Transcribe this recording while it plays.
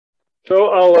So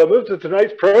I'll move to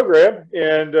tonight's program,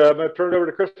 and I'm going to turn it over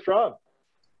to Chris Strawn,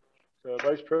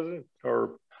 Vice President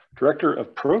or Director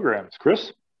of Programs.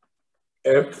 Chris?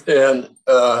 And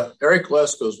Erik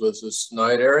Lesko is with us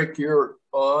tonight. Erik, you're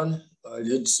on. I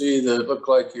did see that it looked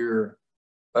like you're,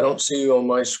 I don't see you on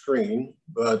my screen,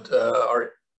 but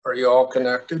are you all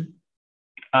connected?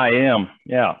 I am,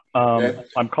 yeah. Okay.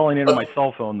 I'm calling into my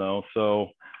cell phone though, so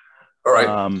all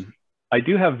right. I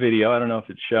do have video. I don't know if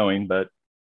it's showing, but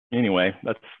anyway,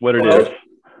 that's what it is.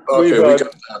 Okay, we got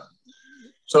that.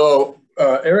 So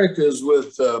Erik is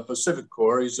with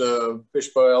PacifiCorp. He's a fish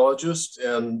biologist,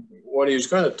 and what he's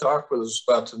going to talk with us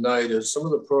about tonight is some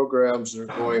of the programs that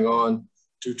are going on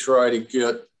to try to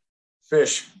get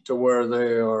fish to where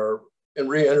they are and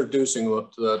reintroducing them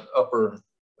up to that upper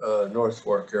North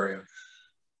Fork area.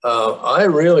 I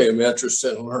really am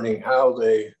interested in learning how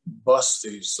they bust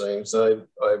these things. I've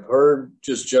heard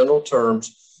just general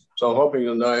terms, so I'm hoping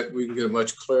tonight we can get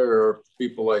much clearer for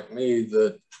people like me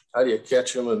that how do you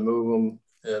catch them and move them,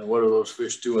 and what are those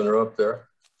fish doing when they're up there?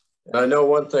 And I know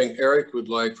one thing Erik would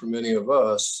like for many of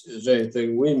us is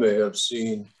anything we may have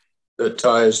seen that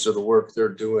ties to the work they're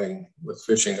doing with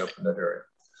fishing up in that area.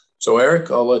 So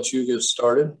Erik, I'll let you get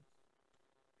started.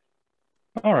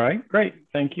 All right, great.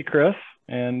 Thank you, Chris.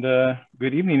 And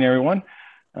good evening, everyone.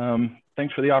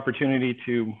 Thanks for the opportunity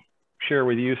to share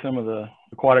with you some of the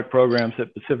aquatic programs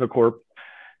that PacifiCorp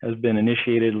has been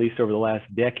initiated, at least over the last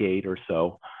decade or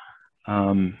so.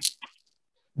 Should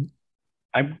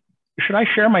I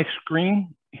share my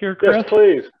screen here, Chris? Yes,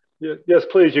 please. Yes,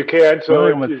 please, you can. So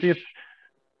let's see if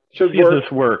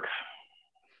this works.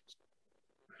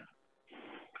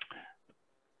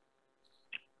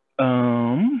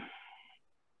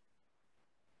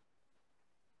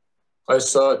 I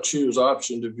saw choose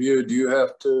option to view. Do you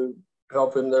have to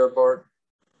help in there, Bart?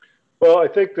 Well, I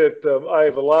think that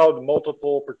I've allowed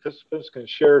multiple participants can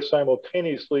share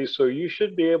simultaneously, so you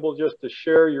should be able just to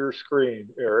share your screen,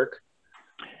 Erik.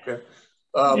 Okay.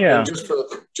 And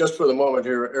just for the moment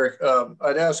here, Erik,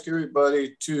 I'd ask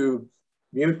everybody to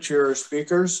mute your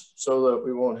speakers so that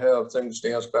we won't have things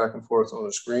dance back and forth on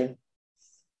the screen.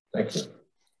 Thank you.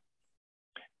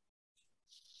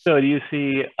 So do you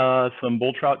see some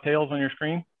bull trout tails on your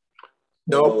screen?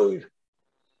 No.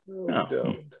 No, we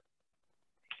don't.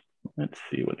 Let's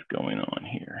see what's going on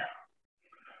here.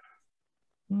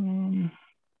 Let me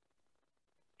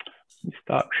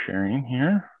stop sharing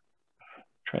here.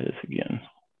 Try this again.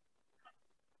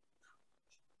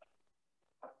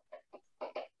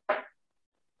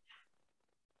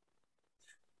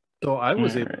 So I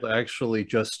was able to actually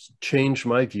just change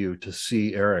my view to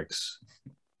see Erik's.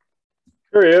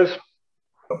 Here he is.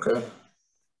 Okay.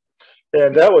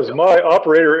 And that was my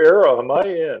operator error on my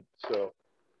end. So.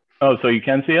 Oh, so you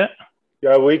can see it?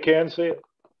 Yeah, we can see it.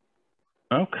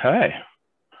 Okay.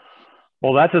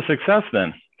 Well, that's a success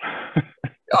then.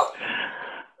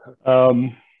 All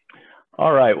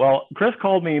right. Well, Chris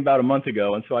called me about a month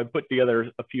ago, and so I put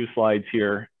together a few slides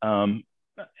here. I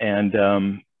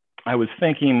was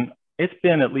thinking it's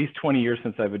been at least 20 years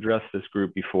since I've addressed this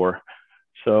group before.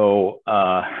 So,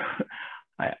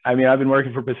 I mean, I've been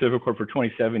working for PacifiCorp for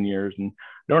 27 years, and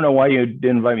I don't know why you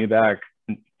didn't invite me back.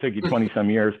 It took you 20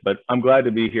 some years, but I'm glad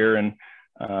to be here. And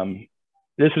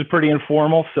this is pretty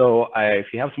informal. So if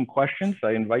you have some questions,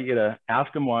 I invite you to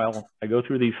ask them while I go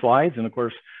through these slides. And of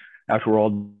course, after we're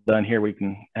all done here, we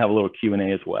can have a little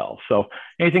Q&A as well. So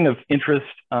anything of interest,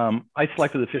 I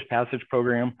selected the Fish Passage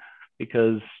program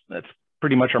because that's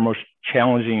pretty much our most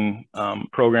challenging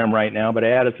program right now, but I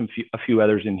added a few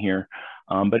others in here.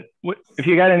 But if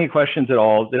you got any questions at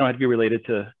all, they don't have to be related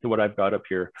to what I've got up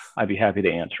here. I'd be happy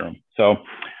to answer them. So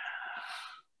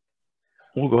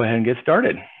we'll go ahead and get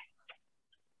started.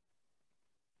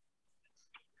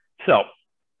 So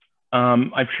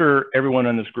I'm sure everyone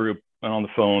in this group and on the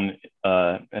phone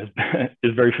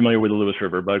is very familiar with the Lewis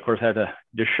River, but of course I had to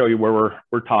just show you where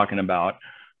we're talking about.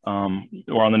 We're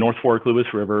on the North Fork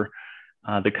Lewis River.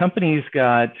 The company's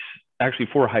got actually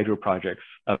 4 hydro projects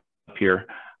up here.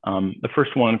 The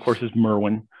first one, of course, is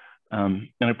Merwin. And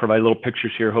I provide little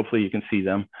pictures here. Hopefully you can see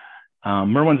them.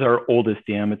 Merwin's our oldest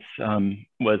dam. It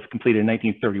was completed in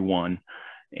 1931.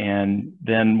 And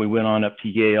then we went on up to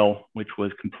Yale, which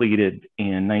was completed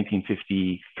in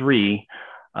 1953,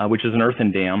 which is an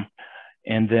earthen dam.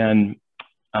 And then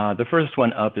the first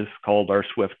one up is called our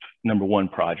Swift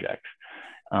 #1 project.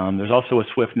 There's also a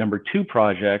Swift #2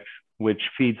 project, which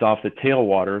feeds off the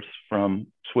tailwaters from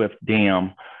Swift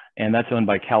Dam, and that's owned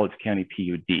by Clark-Skamania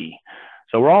PUD.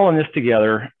 So we're all in this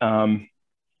together.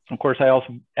 Of course, I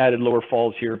also added Lower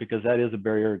Falls here because that is a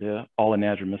barrier to all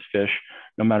anadromous fish,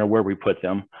 no matter where we put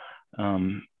them.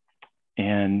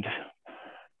 And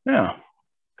Yeah,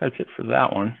 that's it for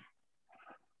that one.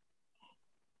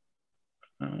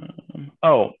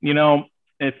 Oh, you know,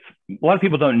 it's a lot of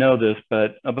people don't know this,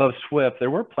 but above Swift, there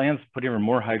were plans to put even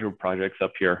more hydro projects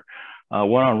up here.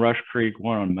 One on Rush Creek,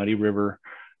 one on Muddy River.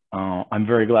 I'm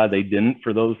very glad they didn't.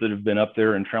 For those that have been up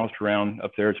there and trounced around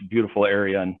up there, it's a beautiful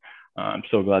area, and I'm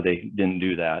so glad they didn't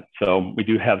do that. So we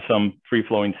do have some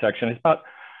free-flowing section. It's about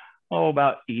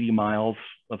 80 miles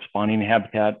of spawning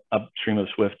habitat upstream of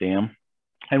Swift Dam,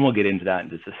 and we'll get into that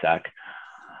in just a sec.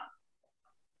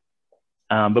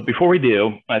 But before we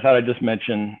do, I thought I'd just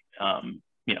mention,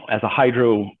 you know, as a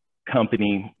hydro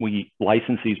company, we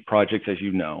license these projects, as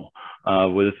you know,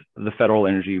 with the Federal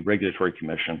Energy Regulatory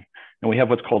Commission. And we have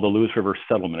what's called the Lewis River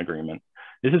Settlement Agreement.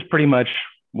 This is pretty much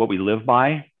what we live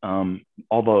by. All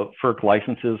the FERC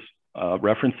licenses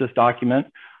reference this document.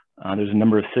 There's a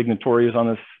number of signatories on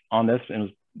this, and it was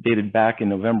dated back in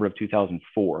November of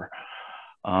 2004.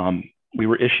 We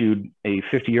were issued a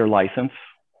 50-year license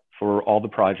for all the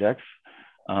projects.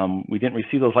 We didn't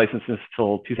receive those licenses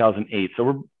until 2008. So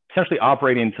we're essentially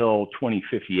operating until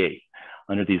 2058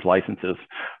 under these licenses.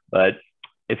 But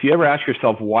if you ever ask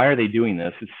yourself, why are they doing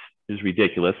this? It's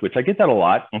ridiculous, which I get that a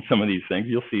lot on some of these things.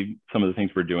 You'll see some of the things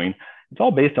we're doing. It's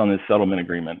all based on this settlement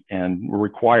agreement, and we're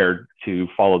required to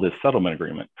follow this settlement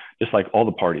agreement, just like all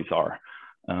the parties are.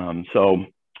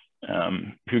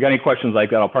 If you've got any questions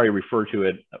like that, I'll probably refer to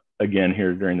it again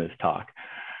here during this talk.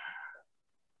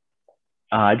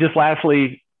 Just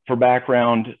lastly, for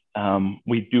background,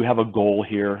 we do have a goal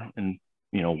here, and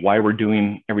you know why we're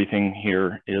doing everything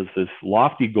here is this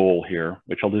lofty goal here,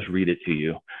 which I'll just read it to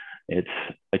you. It's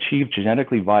achieve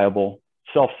genetically viable,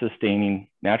 self-sustaining,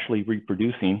 naturally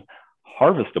reproducing,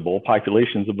 harvestable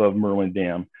populations above Merwin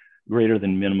Dam greater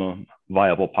than minimum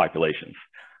viable populations.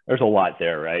 There's a lot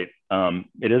there, right?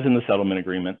 It is in the settlement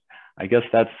agreement. I guess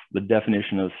that's the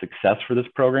definition of success for this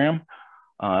program,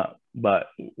 but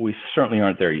we certainly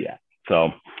aren't there yet.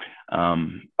 So,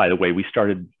 by the way, we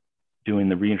started doing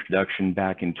the reintroduction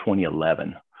back in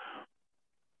 2011,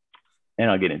 and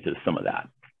I'll get into some of that.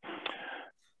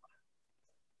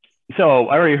 So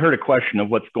I already heard a question of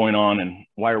what's going on and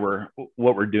what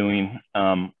we're doing.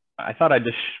 I thought I'd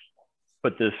just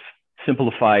put this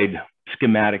simplified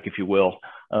schematic, if you will,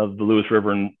 of the Lewis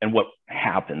River and what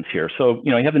happens here. So,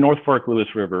 you know, you have the North Fork Lewis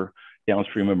River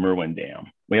downstream of Merwin Dam.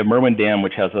 We have Merwin Dam,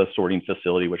 which has a sorting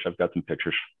facility, which I've got some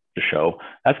pictures to show.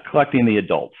 That's collecting the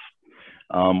adults.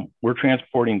 We're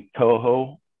transporting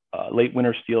coho, late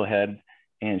winter steelhead,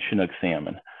 and Chinook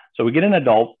salmon. So we get an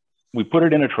adult, we put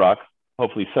it in a truck,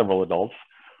 hopefully several adults.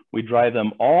 We drive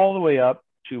them all the way up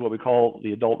to what we call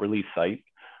the adult release site,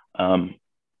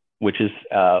 which is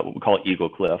what we call Eagle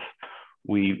Cliff.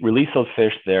 We release those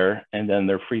fish there, and then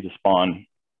they're free to spawn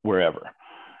wherever.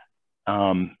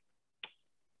 Once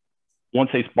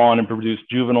they spawn and produce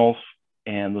juveniles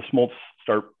and the smolts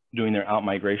start doing their out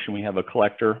migration, we have a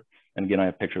collector, and again, I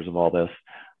have pictures of all this,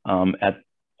 at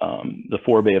the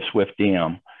forebay of Swift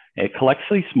Dam. It collects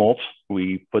these smolts,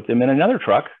 we put them in another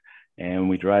truck, and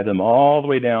we drive them all the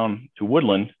way down to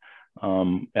Woodland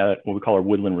at what we call our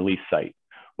Woodland release site,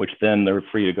 which then they're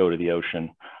free to go to the ocean.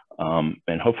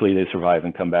 And hopefully they survive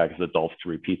and come back as adults to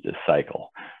repeat this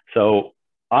cycle. So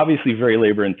obviously very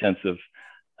labor intensive,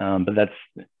 but that's,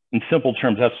 in simple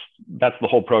terms, that's the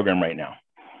whole program right now.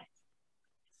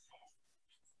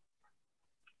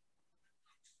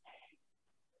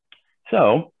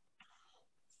 So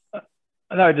I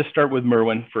thought I'd just start with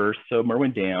Merwin first. So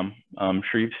Merwin Dam, I'm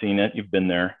sure you've seen it, you've been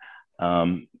there.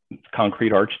 It's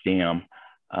concrete arch dam.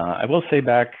 I will say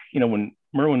back, you know, when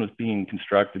Merwin was being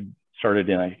constructed, started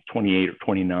in 28 or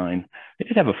 29, they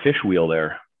did have a fish wheel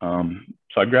there.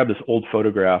 So I grabbed this old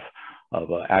photograph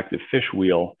of an active fish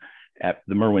wheel at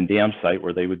the Merwin Dam site,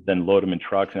 where they would then load them in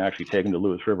trucks and actually take them to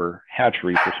Lewis River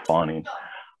hatchery for spawning.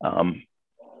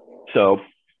 So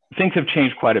things have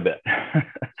changed quite a bit.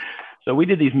 So we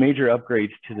did these major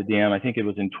upgrades to the dam. I think it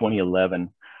was in 2011.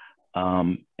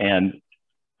 And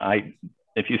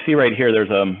if you see right here, there's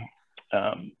a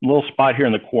little spot here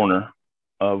in the corner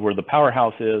of where the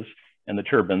powerhouse is and the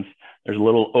turbines. There's a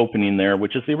little opening there,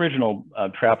 which is the original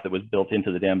trap that was built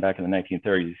into the dam back in the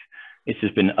 1930s. It's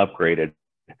just been upgraded.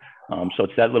 So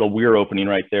it's that little weir opening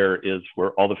right there is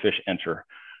where all the fish enter.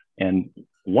 And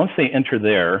once they enter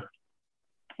there,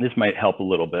 this might help a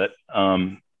little bit.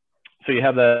 So you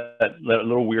have that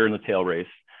little weir in the tail race.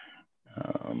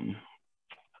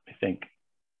 I think,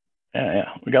 yeah,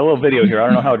 we got a little video here. I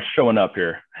don't know how it's showing up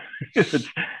here, if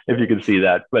you can see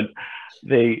that, but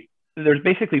there's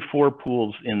basically 4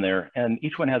 pools in there, and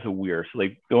each one has a weir. So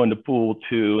they go into pool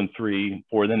 2 and 3,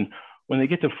 4. Then when they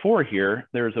get to 4 here,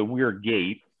 there's a weir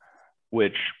gate,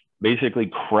 which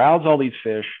basically crowds all these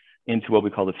fish into what we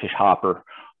call the fish hopper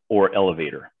or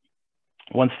elevator.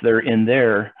 Once they're in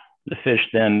there, the fish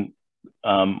then,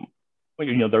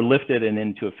 they're lifted and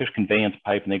into a fish conveyance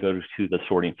pipe, and they go to the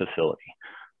sorting facility.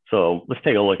 So let's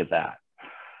take a look at that,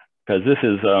 because this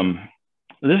is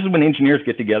when engineers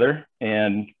get together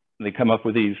and they come up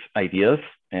with these ideas,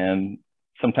 and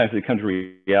sometimes it becomes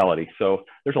reality. So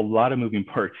there's a lot of moving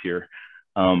parts here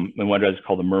in what is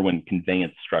called the Merwin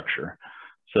conveyance structure.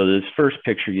 So this first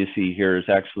picture you see here is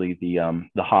actually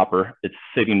the hopper. It's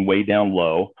sitting way down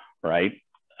low, right?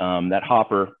 That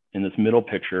hopper in this middle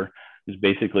picture is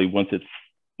basically once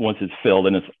it's filled,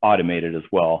 and it's automated as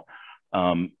well.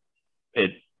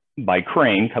 It by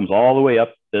crane comes all the way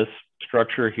up this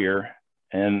structure here,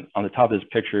 and on the top of this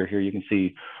picture here you can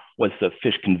see what's the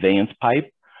fish conveyance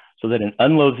pipe. So that it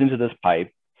unloads into this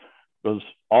pipe, goes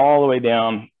all the way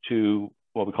down to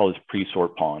what we call this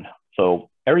pre-sort pond. So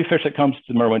every fish that comes to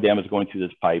the Merwin Dam is going through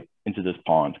this pipe into this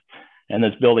pond. And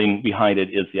this building behind it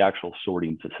is the actual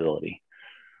sorting facility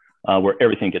where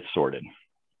everything gets sorted.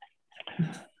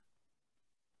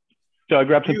 So I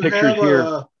grabbed some pictures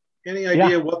here. Any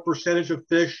idea what percentage of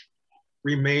fish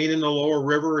remain in the lower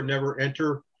river and never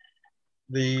enter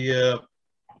the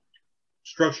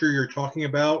structure you're talking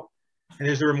about? And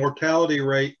is there a mortality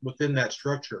rate within that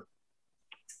structure?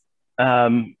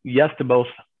 Yes to both.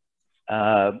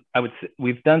 I would say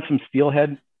we've done some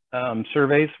steelhead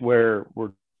surveys where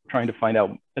we're trying to find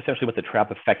out essentially what the trap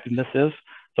effectiveness is.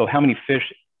 So how many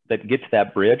fish that get to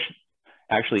that bridge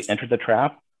actually enter the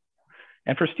trap.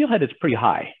 And for steelhead, it's pretty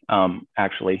high,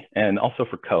 actually, and also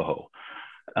for coho.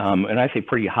 And I say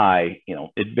pretty high,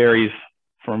 it varies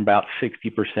from about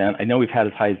 60%. I know we've had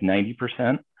as high as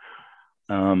 90%.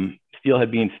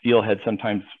 Steelhead being steelhead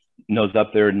sometimes nose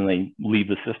up there and then they leave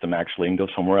the system actually and go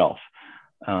somewhere else.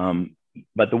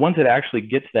 But the ones that actually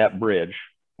get to that bridge,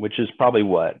 which is probably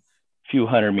what, a few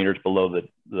hundred meters below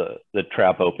the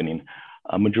trap opening,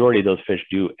 a majority of those fish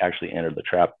do actually enter the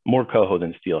trap, more coho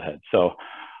than steelhead. So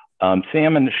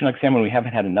salmon, Chinook salmon, we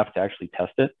haven't had enough to actually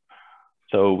test it.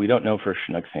 So we don't know for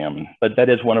Chinook salmon, but that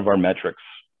is one of our metrics.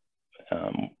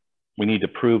 We need to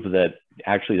prove that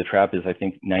actually the trap is, I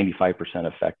think, 95%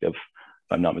 effective,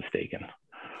 if I'm not mistaken.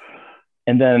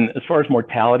 And then as far as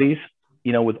mortalities,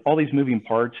 with all these moving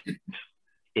parts,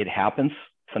 it happens.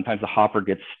 Sometimes the hopper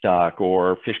gets stuck,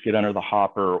 or fish get under the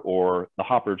hopper, or the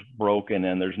hopper's broken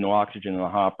and there's no oxygen in the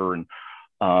hopper, and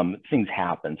things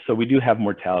happen. So we do have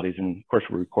mortalities, and of course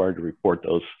we're required to report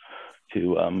those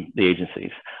to the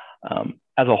agencies.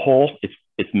 As a whole,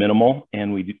 it's minimal,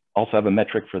 and we also have a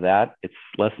metric for that. It's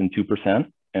less than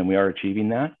 2%, and we are achieving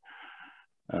that.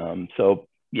 So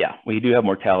yeah, we do have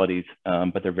mortalities,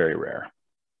 but they're very rare.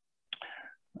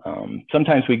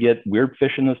 Sometimes we get weird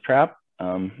fish in this trap.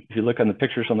 If you look on the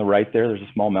pictures on the right there, there's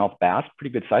a smallmouth bass,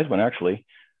 pretty good size one actually,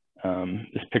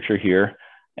 this picture here.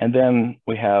 And then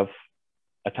we have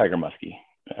a tiger muskie.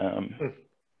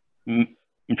 I'm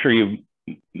sure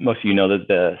most of you know that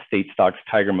the state stocks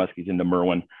tiger muskies into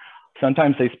Merwin.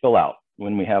 Sometimes they spill out.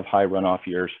 When we have high runoff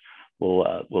years,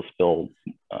 we'll spill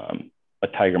a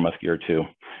tiger muskie or two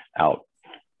out.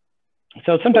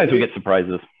 So sometimes we get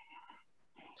surprises.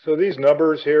 So these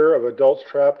numbers here of adults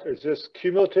trapped, is this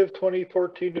cumulative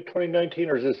 2014 to 2019,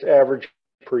 or is this average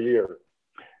per year?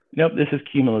 Nope, this is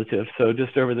cumulative. So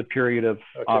just over the period of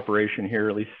operation here,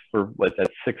 at least for what,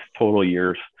 that's 6 total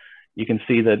years, you can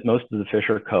see that most of the fish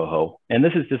are coho. And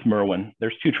this is just Merwin.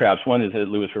 There's 2 traps. One is at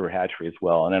Lewis River Hatchery as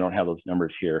well, and I don't have those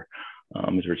numbers here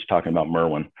as we're just talking about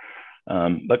Merwin.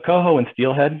 But coho and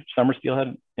steelhead, summer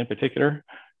steelhead in particular,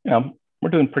 we're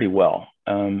doing pretty well.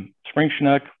 Spring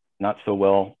Chinook, not so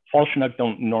well. Fall Chinook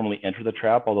don't normally enter the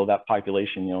trap, although that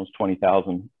population, is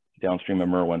 20,000 downstream of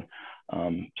Merwin.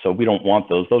 So we don't want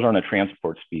those. Those aren't a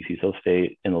transport species. They'll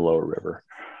stay in the lower river.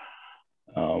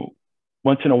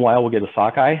 Once in a while, we'll get a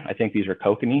sockeye. I think these are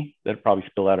kokanee that probably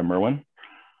spill out of Merwin,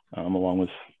 along with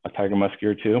a tiger muskie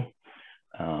or 2.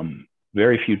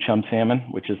 Very few chum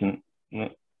salmon, which isn't,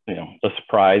 a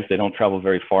surprise. They don't travel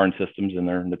very far in systems, and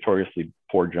they're notoriously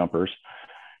poor jumpers.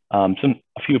 A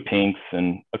few pinks,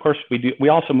 and of course we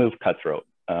also move cutthroat.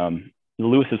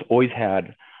 Lewis has always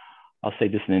had, I'll say,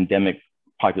 just an endemic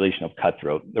population of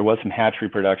cutthroat. There was some hatchery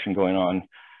production going on,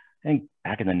 I think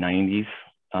back in the 90s,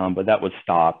 but that was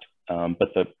stopped.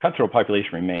 But the cutthroat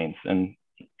population remains, and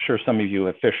I'm sure some of you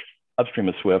have fished upstream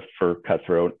of Swift for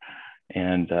cutthroat,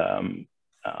 and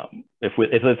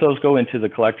if those go into the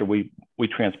collector, we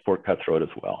transport cutthroat as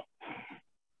well.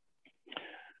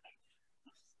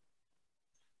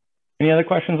 Any other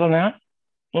questions on that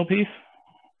little piece?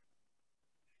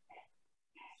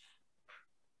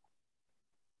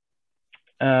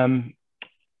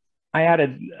 I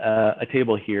added a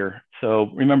table here. So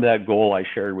remember that goal I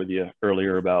shared with you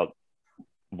earlier about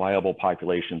viable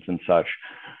populations and such.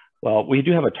 Well, we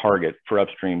do have a target for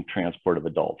upstream transport of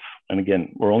adults. And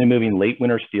again, we're only moving late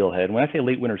winter steelhead. When I say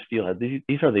late winter steelhead,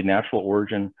 these are the natural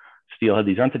origin steelhead.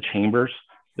 These aren't the chambers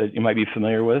that you might be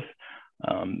familiar with.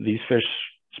 These fish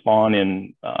spawn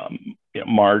in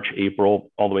March,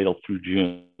 April, all the way through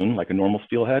June, like a normal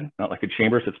steelhead, not like a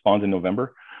chambers that spawns in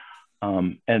November.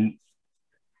 And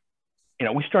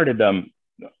we started,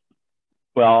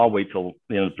 well, I'll wait till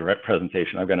the end of the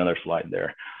presentation. I've got another slide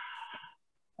there.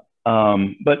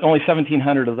 But only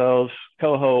 1,700 of those.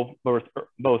 Coho,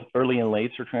 both early and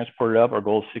lates are transported up. Our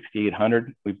goal is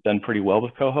 6,800. We've done pretty well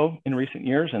with coho in recent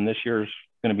years, and this year's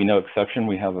going to be no exception.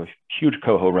 We have a huge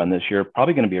coho run this year,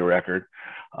 probably going to be a record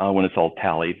when it's all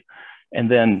tallied. And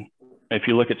then if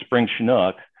you look at spring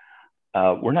Chinook,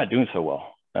 we're not doing so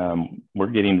well. We're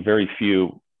getting very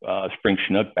few spring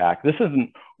Chinook back. This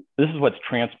is what's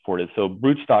transported. So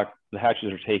broodstock, the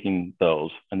hatches are taking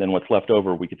those, and then what's left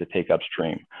over, we get to take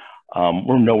upstream.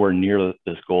 We're nowhere near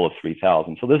this goal of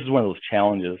 3,000. So this is one of those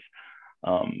challenges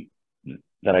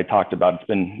that I talked about. It's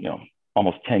been,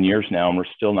 almost 10 years now, and we're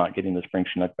still not getting the spring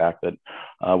Chinook back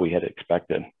that we had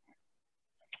expected.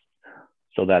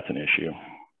 So that's an issue.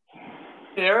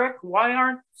 Erik, why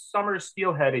aren't summer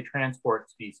steelhead a transport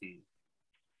species?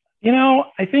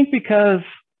 I think because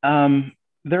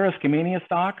they're a Skamania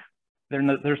stock.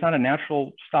 There's not a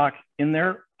natural stock in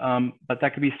there, but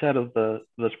that could be said of the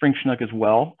spring Chinook as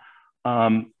well.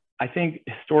 I think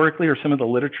historically, or some of the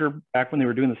literature back when they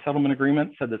were doing the settlement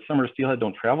agreement said that summer steelhead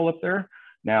don't travel up there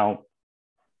now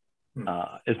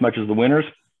as much as the winters,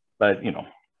 but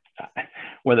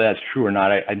whether that's true or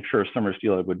not, I'm sure summer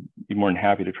steelhead would be more than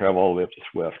happy to travel all the way up to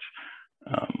Swift,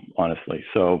 honestly.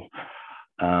 So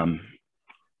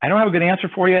I don't have a good answer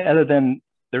for you other than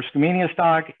there's Skamania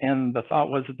stock, and the thought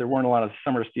was that there weren't a lot of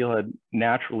summer steelhead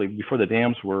naturally before the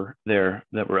dams were there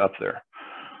that were up there.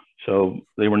 So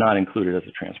they were not included as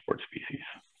a transport species.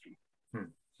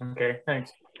 Okay,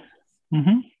 thanks.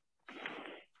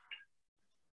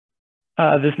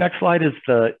 This next slide is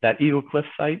that Eagle Cliff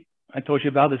site I told you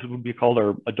about. This would be called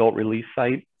our adult release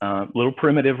site. A little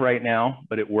primitive right now,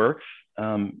 but it works.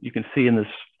 You can see in this,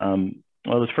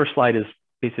 well, this first slide is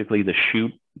basically the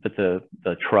chute that the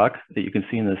truck that you can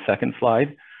see in the second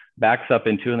slide backs up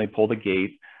into, and they pull the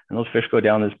gate, and those fish go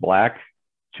down this black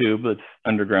tube that's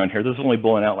underground here. This is only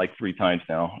blowing out like 3 times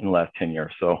now in the last 10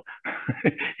 years. So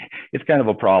it's kind of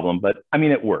a problem, but I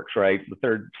mean, it works, right? The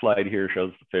third slide here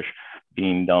shows the fish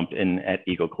being dumped in at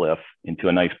Eagle Cliff into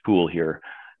a nice pool here.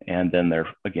 And then they're,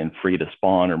 again, free to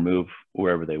spawn or move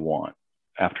wherever they want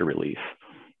after release.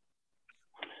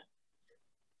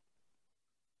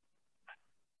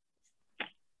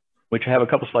 Which I have a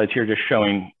couple slides here just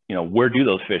showing, where do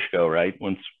those fish go, right?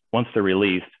 Once they're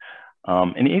released.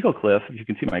 In Eagle Cliff, if you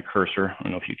can see my cursor, I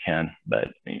don't know if you can, but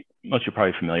most of you are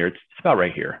probably familiar. It's about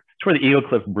right here. It's where the Eagle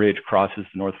Cliff Bridge crosses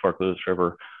the North Fork Lewis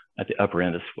River at the upper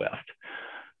end of Swift.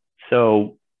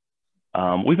 So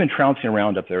we've been trouncing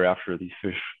around up there after these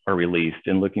fish are released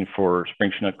and looking for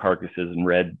spring Chinook carcasses and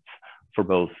reds for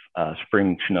both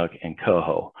spring Chinook and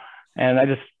coho. And I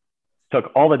just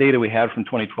took all the data we had from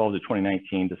 2012 to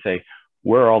 2019 to say,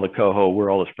 where are all the coho, where are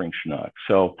all the spring Chinook?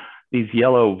 So these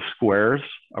yellow squares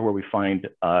are where we find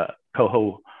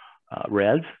coho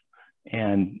reds,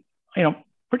 and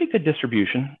pretty good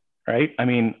distribution, right? I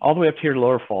mean, all the way up here to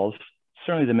Lower Falls,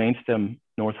 certainly the main stem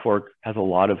North Fork has a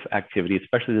lot of activity,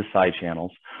 especially the side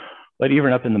channels. But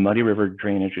even up in the Muddy River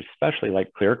drainage, especially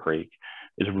like Clear Creek,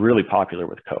 is really popular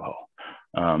with coho.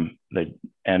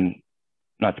 And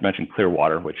not to mention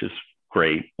Clearwater, which is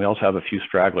great. We also have a few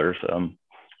stragglers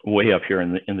way up here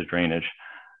in the drainage.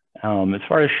 As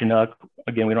far as Chinook,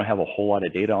 again, we don't have a whole lot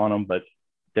of data on them, but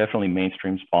definitely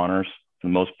mainstream spawners for the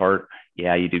most part.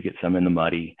 Yeah, you do get some in the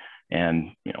Muddy,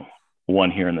 and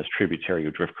one here in this tributary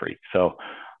of Drift Creek. So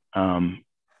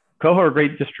coho are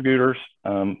great distributors.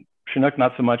 Chinook,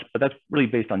 not so much, but that's really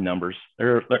based on numbers.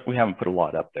 We haven't put a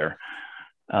lot up there.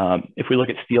 If we look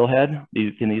at steelhead,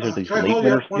 these are these late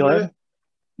winter steelhead.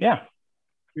 Yeah.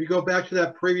 If you go back to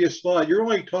that previous slide, you're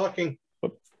only talking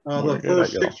the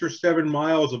first 6 or 7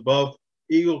 miles above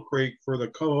Eagle Creek for the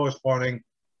coho spawning.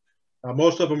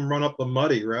 Most of them run up the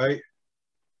Muddy, right?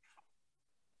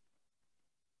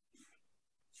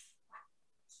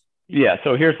 Yeah,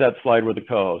 so here's that slide with the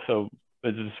coho. So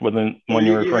is this within one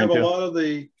you're referring to? You have a lot of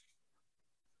the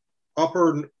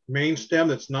upper main stem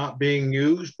that's not being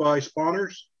used by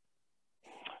spawners?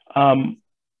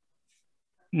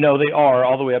 No, they are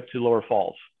all the way up to Lower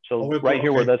Falls. So right here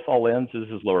okay. where this all ends, this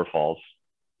is Lower Falls.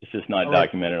 It's just not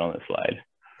documented on this slide.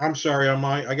 I'm sorry,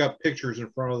 I got pictures in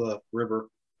front of the river.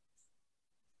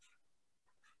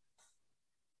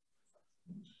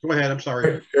 Go ahead, I'm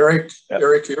sorry. Erik,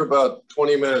 you're about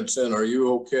 20 minutes in. Are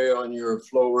you okay on your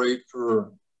flow rate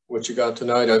for what you got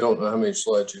tonight? I don't know how many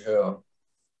slides you have.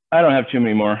 I don't have too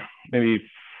many more, maybe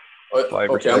 5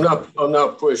 or 6. I'm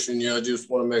not pushing you. I just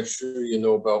want to make sure you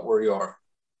know about where you are.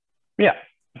 Yeah,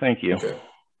 thank you. Okay.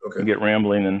 You get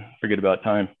rambling and forget about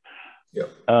time. Yeah.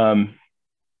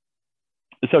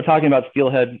 So talking about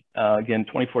steelhead, again,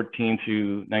 2014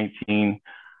 to 19,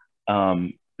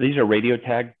 these are radio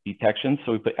tag detections.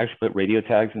 So we actually put radio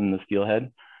tags in the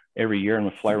steelhead every year, and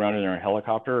we fly around in our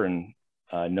helicopter and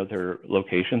note their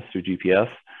locations through GPS.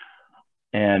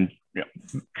 And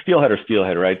steelhead are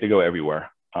steelhead, right? They go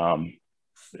everywhere.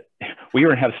 We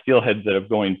even have steelheads that are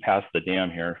going past the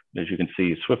dam here. As you can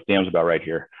see, Swift Dam's about right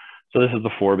here. So this is the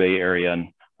forebay area, and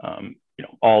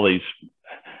all these,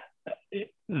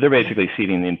 they're basically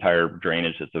seeding the entire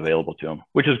drainage that's available to them,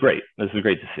 which is great. This is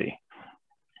great to see.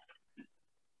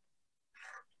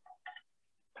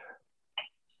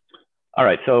 All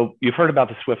right, so you've heard about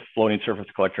the Swift floating surface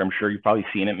collector. I'm sure you've probably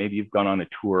seen it. Maybe you've gone on a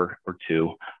tour or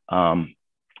two.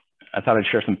 I thought I'd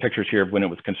share some pictures here of when it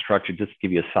was constructed, just to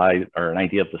give you a size or an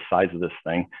idea of the size of this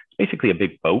thing. It's basically a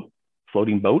big boat,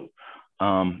 floating boat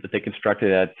that they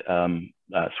constructed at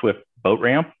Swift Boat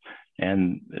Ramp.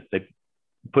 And they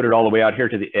put it all the way out here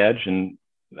to the edge and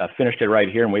finished it right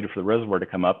here and waited for the reservoir to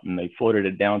come up. And they floated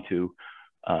it down to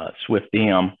Swift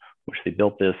Dam, which they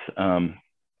built this,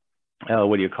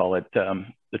 what do you call it?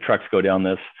 The trucks go down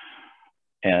this,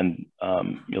 and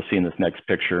you'll see in this next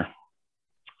picture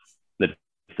that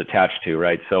it's attached to,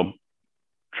 right? So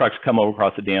trucks come over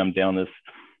across the dam down this,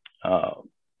 I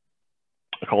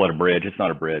call it a bridge. It's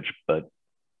not a bridge, but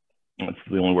that's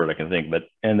the only word I can think. But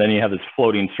and then you have this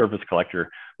floating surface collector,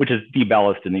 which is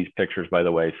deballast in these pictures, by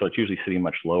the way. So it's usually sitting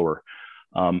much lower.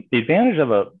 The advantage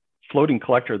of a floating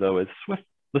collector, though, is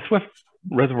the Swift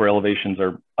reservoir elevations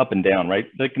are up and down, right?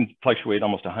 They can fluctuate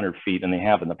almost 100 feet, and they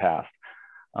have in the past.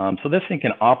 So this thing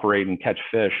can operate and catch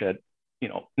fish at,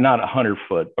 not 100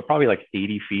 foot, but probably like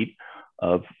 80 feet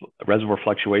of reservoir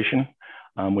fluctuation,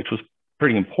 which was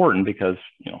pretty important because,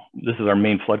 this is our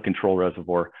main flood control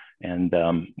reservoir, and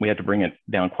we had to bring it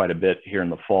down quite a bit here in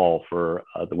the fall for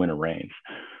the winter rains.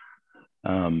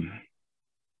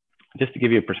 Just to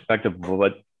give you a perspective of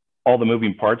what all the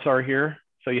moving parts are here.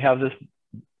 So you have this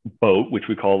boat, which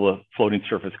we call the floating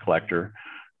surface collector,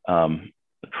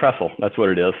 the trestle, that's what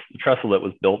it is, the trestle that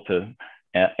was built to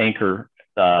anchor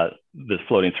this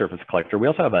floating surface collector. We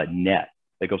also have a net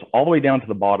that goes all the way down to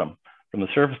the bottom. From the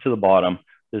surface to the bottom,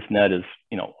 this net is,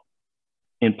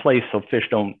 in place so fish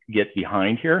don't get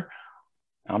behind here.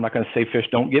 I'm not going to say fish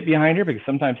don't get behind here because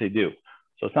sometimes they do.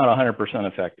 So it's not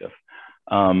 100% effective.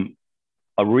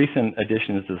 A recent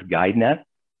addition is this guide net,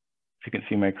 if you can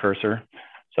see my cursor.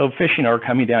 So fishing are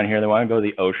coming down here. They want to go to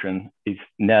the ocean. These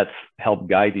nets help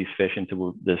guide these fish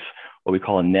into this, what we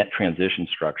call a net transition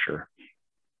structure.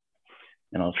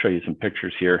 And I'll show you some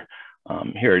pictures here.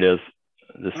 Here it is,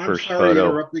 this first photo. I'm sorry to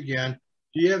interrupt again.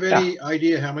 Do you have any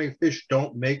idea how many fish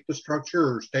don't make the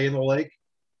structure or stay in the lake?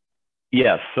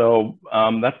 Yes, so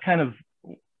that's kind of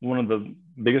one of the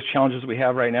biggest challenges we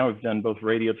have right now. We've done both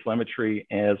radio telemetry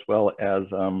as well as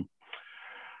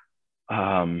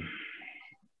trying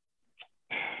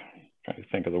to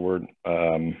think of the word,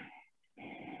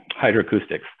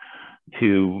 hydroacoustics,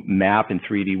 to map in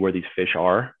 3D where these fish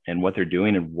are and what they're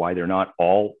doing and why they're not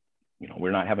all,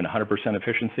 we're not having 100%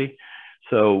 efficiency.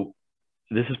 So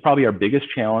this is probably our biggest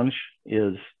challenge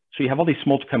is, so you have all these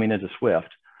smolts coming into Swift.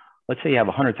 Let's say you have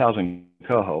 100,000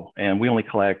 coho and we only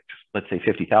collect, let's say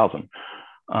 50,000.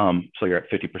 So you're at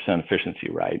 50% efficiency,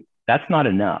 right? That's not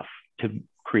enough to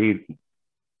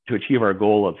achieve our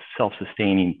goal of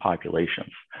self-sustaining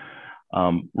populations.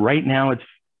 Right now it's,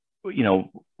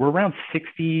 we're around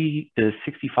 60 to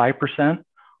 65%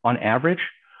 on average.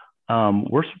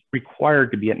 We're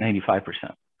required to be at 95%.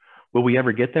 Will we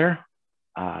ever get there?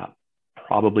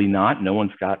 Probably not. No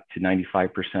one's got to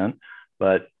 95%,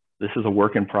 but this is a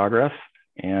work in progress.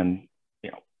 And,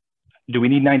 do we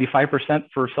need 95%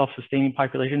 for self-sustaining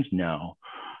populations? No,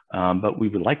 but we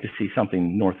would like to see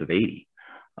something north of 80.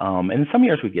 And in some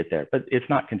years we get there, but it's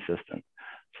not consistent.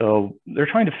 So they're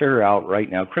trying to figure out right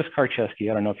now, Chris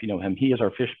Karcheski, I don't know if you know him, he is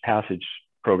our fish passage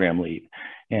program lead.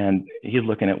 And he's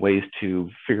looking at ways to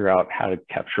figure out how to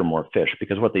capture more fish,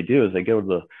 because what they do is they go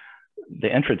to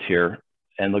the entrance here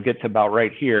and they'll get to about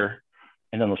right here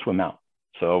and then they'll swim out.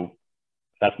 So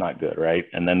that's not good, right?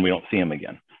 And then we don't see them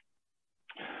again.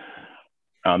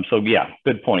 So yeah,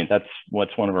 good point. That's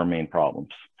what's one of our main problems.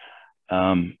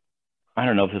 I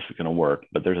don't know if this is going to work,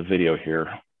 but there's a video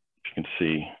here if you can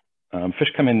see.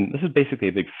 Fish come in, this is basically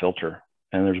a big filter,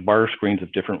 and there's bar screens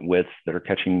of different widths that are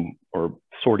catching or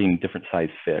sorting different size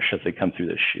fish as they come through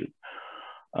this chute.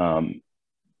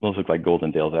 Those look like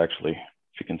golden dales, actually,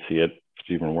 if you can see it, it's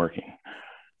even working.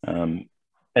 And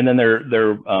then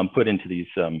they're put into these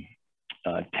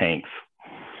tanks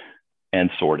and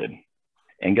sorted.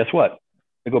 And guess what?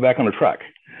 They go back on the truck.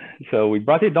 So we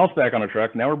brought the adults back on a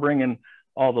truck. Now we're bringing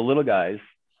all the little guys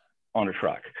on a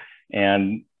truck,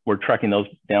 and we're trucking those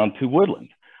down to Woodland.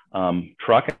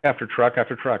 Truck after truck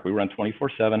after truck. We run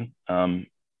 24/7, and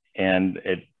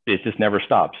it just never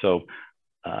stops. So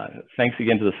thanks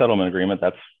again to the settlement agreement,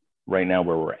 that's right now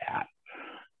where we're at.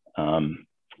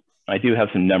 I do have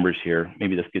some numbers here.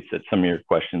 Maybe this gets at some of your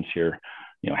questions here.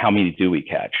 You know, how many do we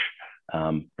catch?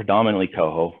 Predominantly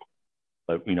coho,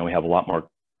 but you know, we have a lot more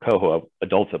coho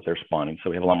adults up there spawning, so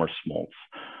we have a lot more smolts.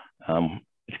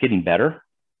 It's getting better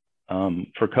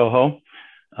for coho.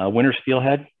 Winter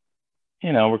steelhead,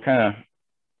 you know, we're kind of,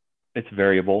 it's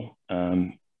variable.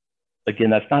 Again,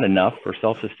 that's not enough for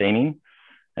self-sustaining.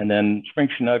 And then spring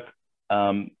chinook,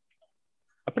 I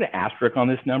put an asterisk on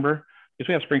this number because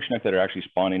we have spring chinook that are actually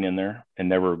spawning in there and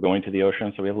never going to the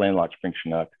ocean. So we have landlocked spring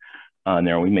chinook on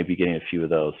there. We may be getting a few of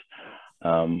those.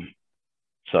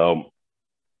 So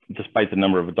despite the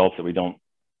number of adults that we don't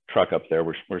truck up there,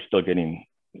 we're still getting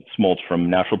smolts from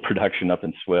natural production up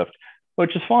in Swift,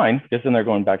 which is fine because then they're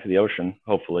going back to the ocean,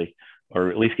 hopefully, or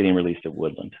at least getting released at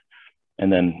Woodland.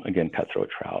 And then again, cutthroat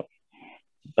trout.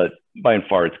 But by and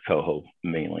far, it's coho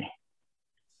mainly.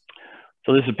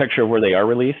 So this is a picture of where they are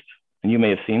released. And you may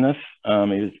have seen this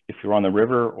if you're on the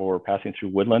river or passing through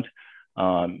Woodland.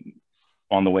 On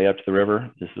the way up to the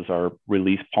river, this is our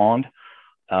release pond.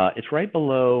 It's right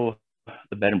below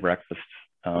the bed and breakfast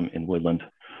in Woodland.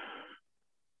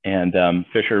 And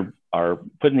fish are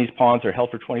put in these ponds. They're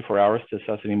held for 24 hours to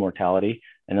assess any mortality.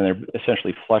 And then they're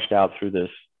essentially flushed out through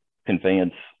this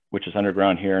conveyance, which is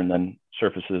underground here, and then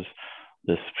surfaces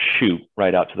this chute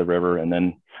right out to the river. And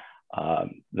then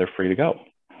they're free to go.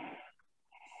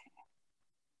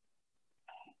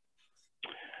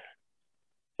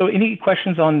 So any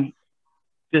questions on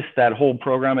just that whole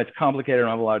program? It's complicated. I don't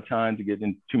have a lot of time to get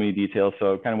into too many details,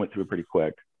 so I kind of went through it pretty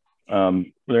quick. Were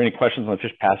there any questions on the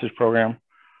fish passage program?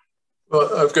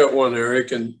 Well, I've got one,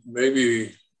 Erik, and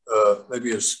maybe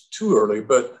it's too early,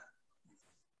 but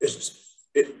it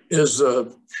is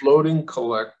a floating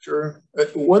collector.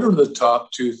 What are the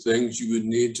top two things you would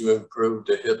need to improve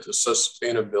to hit the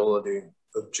sustainability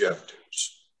objectives?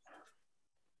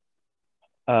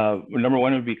 Number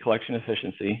one would be collection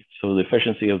efficiency. So the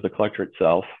efficiency of the collector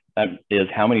itself, that is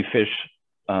how many fish,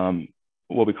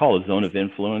 what we call a zone of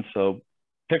influence. So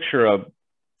picture a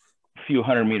few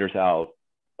hundred meters out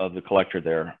of the collector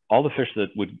there. All the fish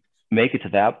that would make it to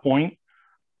that point,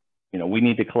 you know, we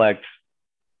need to collect,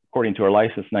 according to our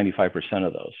license, 95%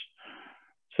 of those.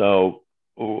 So,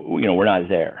 you know, we're not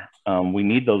there. We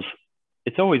need those.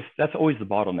 That's always the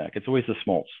bottleneck. It's always the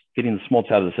smolts, getting the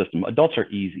smolts out of the system. Adults are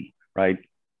easy, right?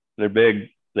 They're big,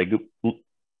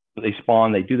 they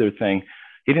spawn, they do their thing.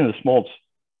 Getting the smolts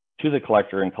to the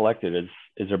collector and collected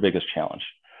is their biggest challenge.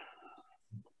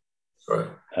 Right.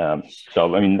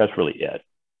 So, I mean, that's really it.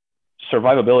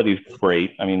 Survivability is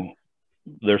great. I mean,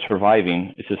 they're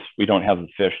surviving. It's just, we don't have the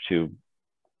fish to,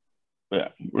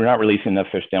 we're not releasing enough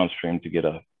fish downstream to get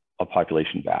a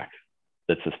population back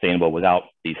that's sustainable without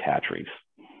these hatcheries.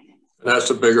 And that's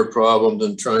a bigger problem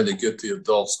than trying to get the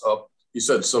adults up. You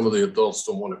said some of the adults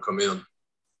don't want to come in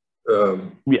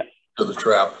to the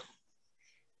trap.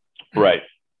 Right.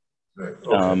 Right.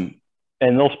 Okay.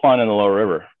 And they'll spawn in the lower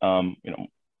river. You know,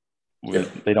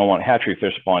 they don't want hatchery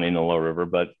fish spawning in the lower river,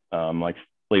 but like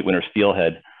late winter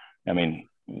steelhead, I mean,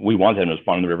 we want them to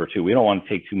spawn in the river too. We don't want to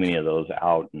take too many of those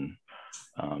out and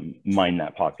mine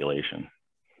that population.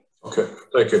 Okay,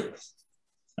 thank you.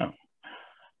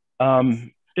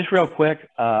 Just real quick,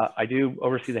 I do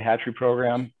oversee the hatchery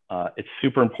program. It's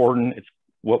super important. It's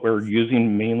what we're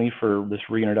using mainly for this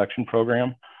reintroduction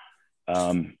program.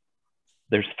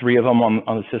 There's 3 of them on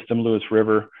the system: Lewis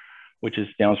River, which is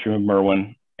downstream of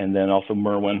Merwin, and then also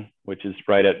Merwin, which is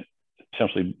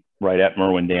essentially right at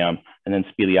Merwin Dam, and then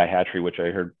Speedy Eye Hatchery, which I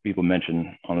heard people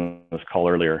mention on this call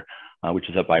earlier, which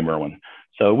is up by Merwin.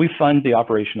 So we fund the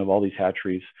operation of all these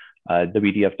hatcheries.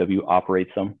 WDFW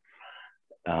operates them.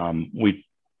 We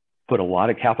put a lot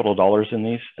of capital dollars in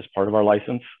these as part of our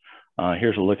license.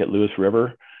 Here's a look at Lewis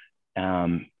River.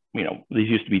 You know, these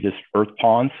used to be just earth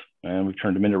ponds, and we've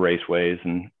turned them into raceways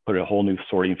and put a whole new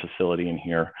sorting facility in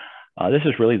here. This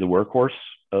is really the workhorse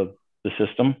of the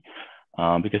system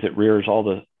because it rears all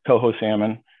the coho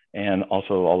salmon and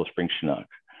also all the spring chinook.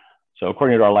 So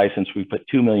according to our license, we put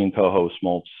 2 million coho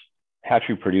smolts,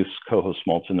 hatchery produced coho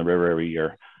smolts in the river every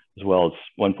year, as well as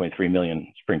 1.3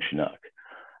 million spring Chinook.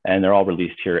 And they're all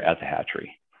released here at the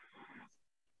hatchery.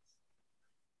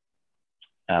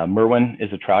 Merwin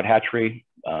is a trout hatchery,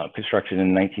 constructed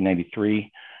in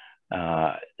 1993.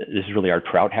 This is really our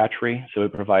trout hatchery. So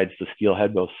it provides the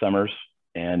steelhead both summers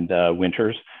and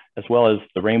winters, as well as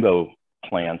the rainbow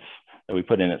plants that we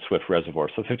put in at Swift Reservoir.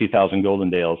 So 50,000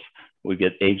 Goldendales, we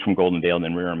get eggs from Goldendale and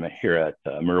then rear them here at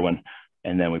Merwin.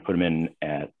 And then we put them in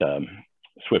at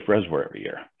Swift Reservoir every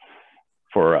year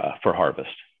for harvest.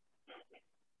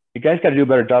 You guys got to do a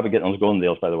better job of getting those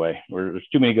Goldendales, by the way. There's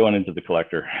too many going into the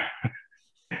collector.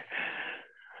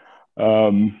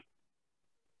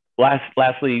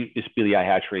 Lastly is Speedy Eye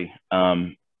Hatchery.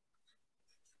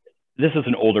 This is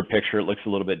an older picture. It looks a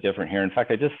little bit different here. In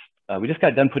fact, we just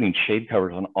got done putting shade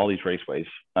covers on all these raceways.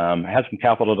 I had some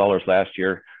capital dollars last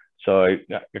year, so I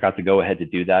got to go ahead to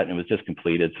do that, and it was just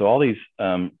completed. So all these,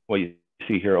 what you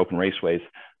see here, open raceways,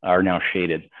 are now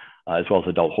shaded, as well as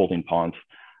adult holding ponds.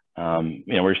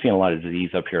 We're seeing a lot of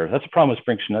disease up here. That's the problem with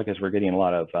spring Chinook, is we're getting a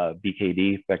lot of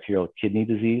BKD, bacterial kidney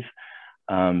disease,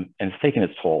 and it's taking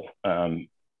its toll.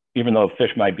 Even though a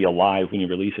fish might be alive when you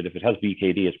release it, if it has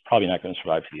BKD, it's probably not going to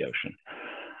survive to the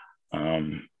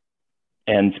ocean.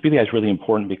 And Speedy Eye is really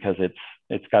important because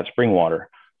it's got spring water.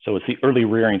 So it's the early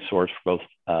rearing source for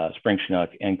both spring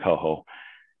Chinook and coho.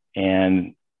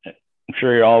 And I'm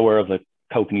sure you're all aware of the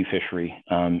kokanee fishery.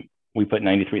 We put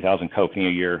 93,000 kokanee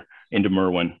a year into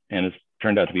Merwin, and it's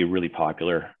turned out to be a really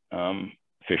popular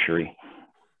fishery,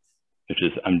 which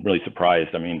is, I'm really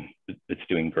surprised. I mean, it's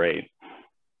doing great.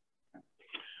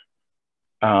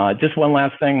 Just one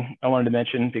last thing I wanted to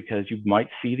mention, because you might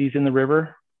see these in the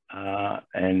river,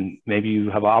 and maybe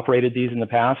you have operated these in the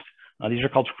past. These are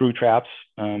called screw traps,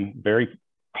 very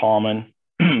common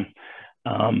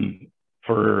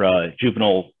for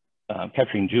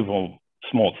capturing juvenile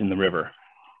smolts in the river.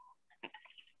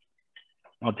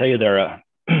 I'll tell you, they're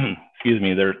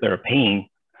they're a pain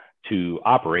to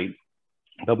operate,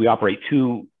 but we operate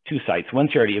two sites.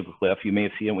 One's here at Eagle Cliff. You may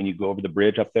have seen it when you go over the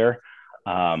bridge up there.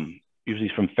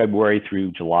 Usually from February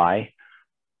through July,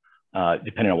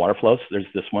 depending on water flows. There's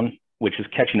this one, which is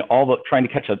trying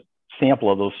to catch a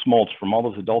sample of those smolts from all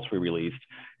those adults we released,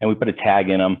 and we put a tag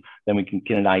in them. Then we can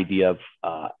get an idea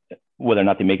of whether or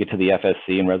not they make it to the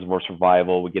FSC and reservoir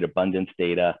survival. We get abundance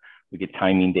data, we get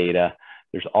timing data.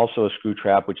 There's also a screw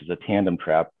trap, which is a tandem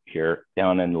trap here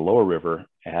down in the lower river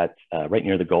at right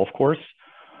near the golf course,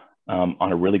 on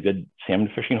a really good salmon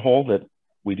fishing hole that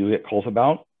we do get calls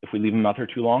about if we leave them out there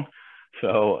too long.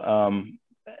 So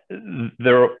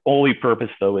their only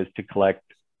purpose, though, is to collect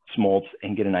smolts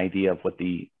and get an idea of what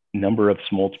the number of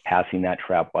smolts passing that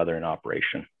trap while they're in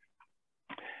operation.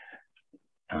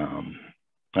 I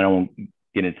won't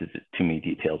get into too many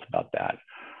details about that.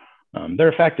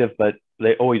 They're effective, but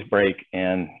they always break,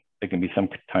 and they can be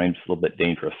sometimes a little bit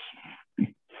dangerous.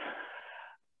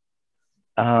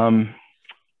 I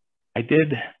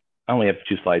only have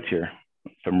 2 slides here,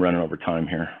 so I'm running over time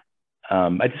here.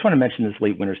 I just want to mention this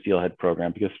late winter steelhead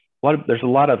program, because there's a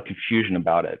lot of confusion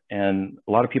about it. And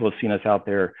a lot of people have seen us out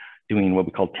there doing what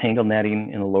we call tangle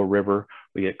netting in the low river.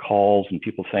 We get calls and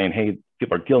people saying, hey,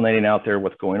 people are gill netting out there,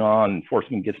 what's going on?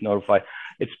 Enforcement gets notified.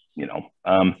 It's, we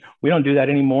don't do that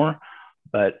anymore.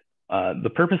 But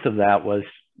the purpose of that was,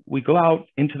 we go out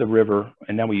into the river,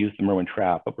 and now we use the Merwin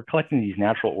trap, but we're collecting these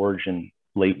natural origin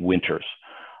late winters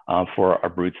for our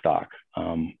brood stock.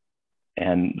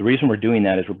 And the reason we're doing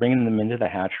that is we're bringing them into the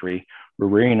hatchery, we're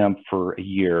rearing them for a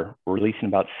year, we're releasing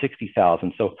about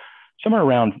 60,000. So somewhere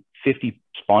around 50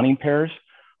 spawning pairs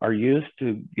are used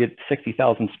to get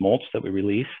 60,000 smolts that we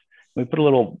release. We put a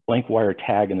little blank wire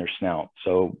tag in their snout.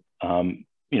 So,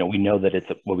 we know that it's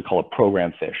what we call a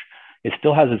program fish. It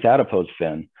still has its adipose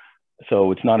fin,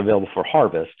 so it's not available for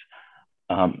harvest.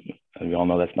 We all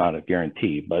know that's not a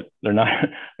guarantee, but they're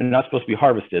not supposed to be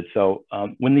harvested. So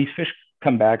when these fish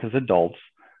come back as adults,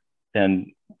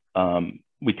 then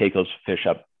we take those fish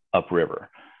upriver.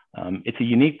 It's a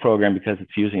unique program because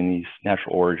it's using these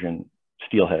natural origin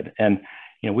steelhead. And,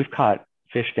 we've caught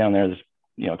fish down there that's,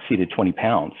 exceeded 20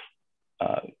 pounds.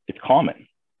 It's common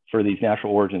for these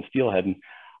natural origin steelhead. And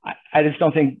I just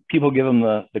don't think people give them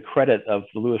the credit of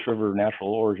the Lewis River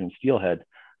natural origin steelhead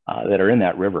that are in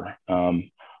that river.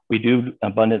 We do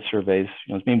abundance surveys,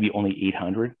 it's maybe only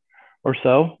 800 or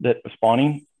so that are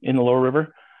spawning in the lower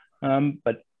river,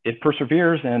 but it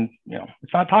perseveres, and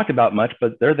it's not talked about much,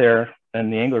 but they're there,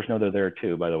 and the anglers know they're there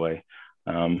too, by the way.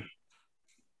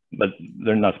 But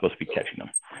they're not supposed to be catching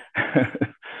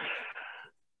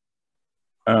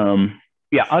them.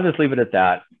 yeah, I'll just leave it at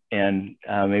that, and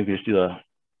maybe just do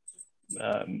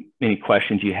any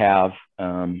questions you have.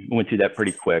 We went through that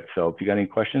pretty quick, so if you got any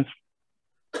questions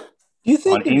Do you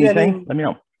think on anything, let me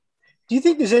know. Do you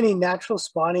think there's any natural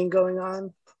spawning going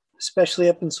on, especially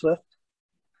up in Swift?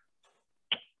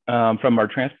 From our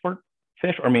transport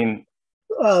fish, or I mean,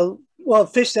 well,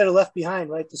 fish that are left behind,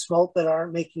 right? The smolt that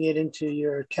aren't making it into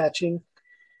your catching.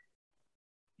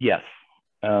 yes,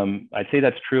 I'd say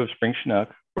that's true of spring chinook,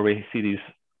 where we see these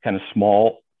kind of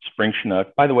small spring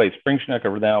chinook. By the way, spring chinook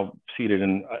are now seeded,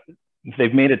 and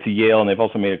they've made it to Yale, and they've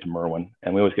also made it to Merwin.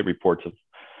 And we always get reports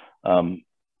of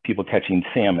people catching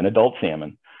salmon, adult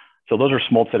salmon. So those are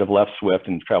smolts that have left Swift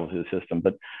and traveled through the system.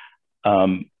 But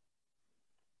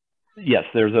yes,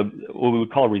 there's what we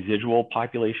would call a residual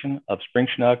population of spring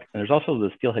chinook, and there's also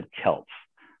the steelhead kelts.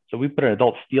 So we put an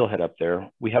adult steelhead up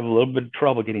there. We have a little bit of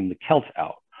trouble getting the kelts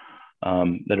out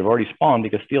that have already spawned,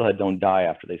 because steelhead don't die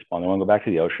after they spawn. They want to go back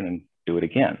to the ocean and do it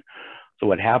again. So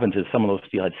what happens is some of those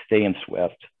steelhead stay in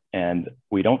Swift, and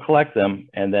we don't collect them.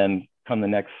 And then come the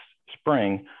next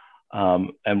spring,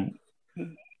 and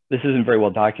this isn't very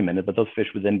well documented, but those fish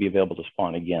would then be available to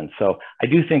spawn again. So I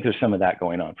do think there's some of that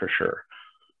going on for sure,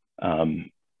 for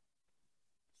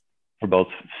both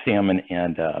salmon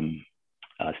and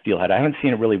steelhead. I haven't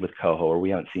seen it really with coho, or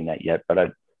we haven't seen that yet,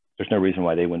 but there's no reason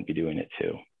why they wouldn't be doing it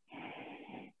too.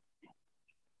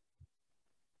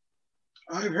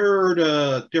 I've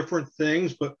heard different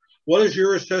things, but what is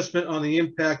your assessment on the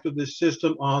impact of this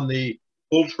system on the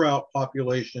bull trout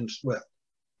population in Swift?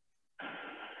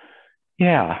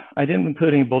 Yeah, I didn't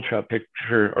include any bull trout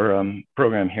picture or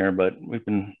program here, but we've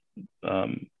been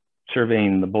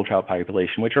surveying the bull trout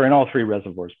population, which are in all three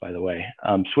reservoirs, by the way.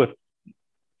 Swift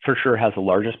for sure has the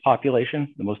largest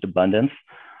population, the most abundance,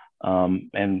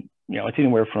 and it's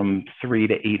anywhere from 300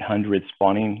 to 800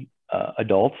 spawning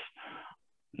adults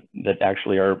that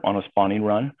actually are on a spawning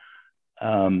run.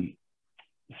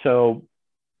 So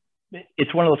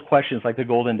it's one of those questions like the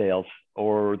golden dales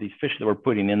or these fish that we're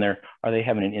putting in there, are they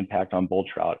having an impact on bull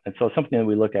trout? And so it's something that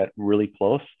we look at really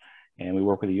close, and we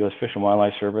work with the U.S. Fish and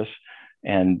Wildlife Service,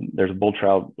 and there's a bull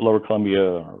trout Lower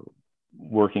Columbia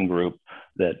working group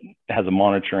that has a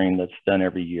monitoring that's done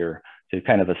every year to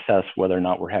kind of assess whether or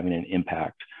not we're having an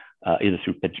impact, either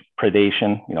through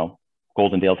predation,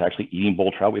 golden dales actually eating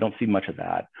bull trout. We don't see much of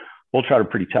that. Bull trout are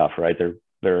pretty tough, right?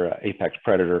 They're an apex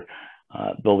predator.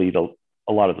 They'll eat a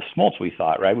lot of the smolts, we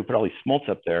thought, right? We put all these smolts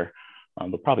up there.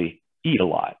 They'll probably eat a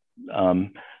lot.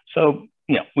 So,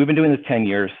 we've been doing this 10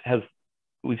 years.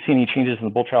 We've seen any changes in the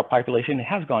bull trout population? It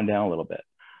has gone down a little bit.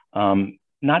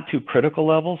 Not to critical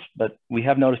levels, but we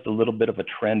have noticed a little bit of a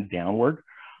trend downward.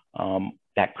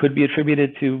 That could be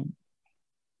attributed to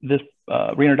this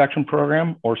reintroduction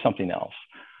program or something else.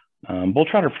 Bull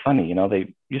trout are funny,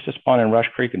 they used to spawn in Rush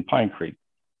Creek and Pine Creek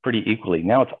pretty equally.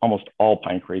 Now it's almost all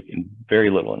Pine Creek and very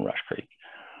little in Rush Creek,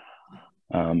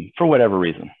 for whatever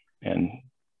reason. And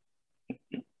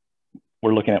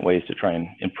we're looking at ways to try and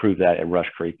improve that at Rush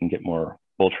Creek and get more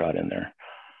bull trout in there.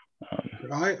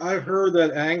 I've heard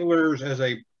that anglers, as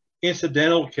a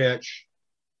incidental catch,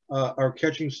 are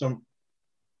catching some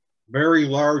very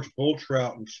large bull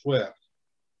trout in Swift.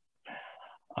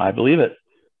 I believe it.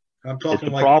 I'm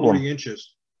talking like problem. 40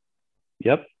 inches.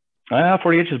 Yep.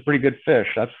 40 inches is a pretty good fish.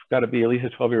 That's got to be at least a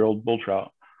 12-year-old bull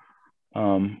trout.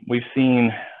 We've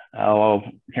seen, I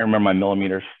can't remember my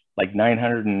millimeters, like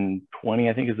 920,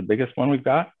 I think is the biggest one we've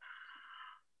got.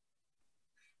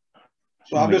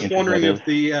 So I'm just wondering if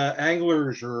the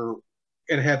anglers are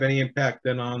going to have any impact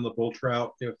then on the bull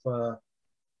trout, if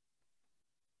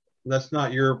that's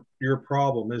not your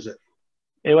problem, is it?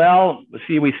 Well,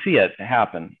 see, we see it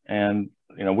happen. And,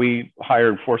 we hire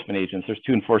enforcement agents. There's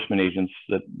 2 enforcement agents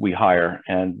that we hire,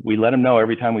 and we let them know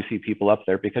every time we see people up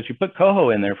there, because you put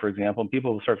coho in there, for example, and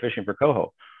people will start fishing for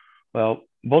coho. Well,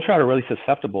 bull trout are really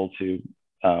susceptible to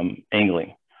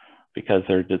angling, because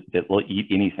they'll eat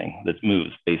anything that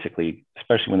moves, basically,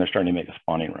 especially when they're starting to make a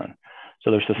spawning run.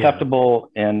 So they're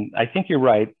susceptible. Yeah. And I think you're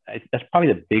right. That's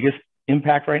probably the biggest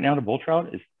impact right now to bull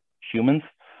trout is humans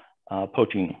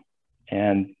poaching.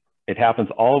 And it happens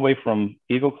all the way from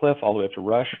Eagle Cliff all the way up to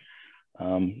Rush.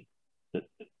 The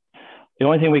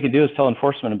only thing we can do is tell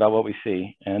enforcement about what we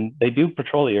see. And they do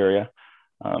patrol the area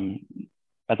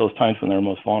at those times when they're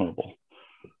most vulnerable.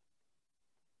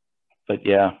 But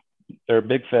yeah, they're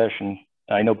big fish, and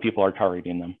I know people are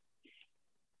targeting them.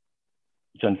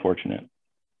 It's unfortunate.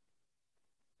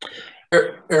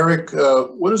 Erik,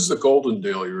 what is the golden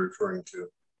dale you're referring to?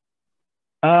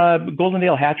 Golden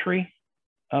Dale Hatchery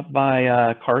up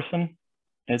by Carson.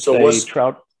 It's so a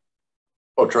trout.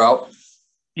 Oh, trout?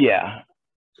 Yeah.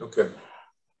 Okay.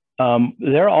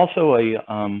 They're also a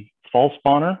fall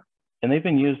spawner, and they've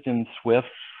been used in Swift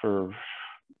for,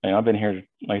 I've been here,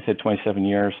 like I said, 27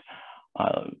 years.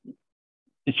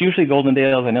 It's usually Golden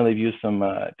Dales. I know they've used some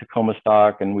Tacoma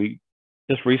stock, and we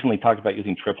just recently talked about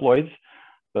using triploids,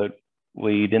 but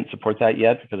we didn't support that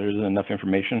yet because there isn't enough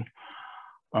information.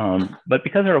 But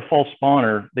because they're a fall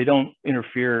spawner, they don't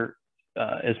interfere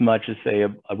as much as, say,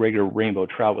 a regular rainbow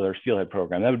trout with our steelhead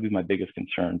program. That would be my biggest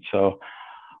concern. So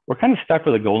we're kind of stuck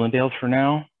with the Golden Dales for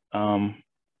now. We're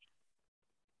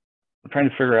trying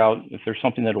to figure out if there's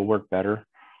something that'll work better.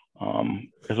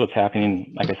 Because what's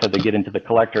happening, like I said, they get into the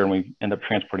collector and we end up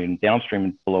transporting them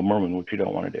downstream below Merwin, which we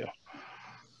don't want to do.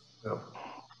 Yeah.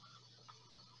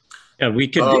 Yeah, we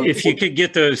could, if you could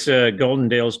get those Golden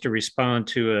Dales to respond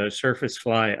to a surface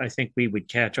fly, I think we would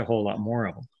catch a whole lot more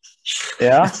of them.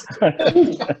 Yeah.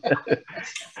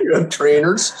 You have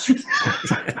trainers.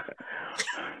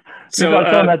 So I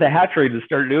told them at the hatchery to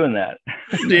start doing that.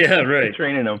 Yeah, right.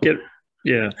 Training them.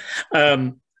 Yeah.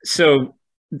 So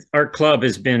our club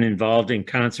has been involved in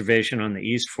conservation on the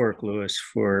East Fork, Lewis,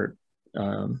 for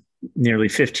nearly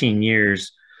 15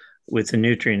 years with the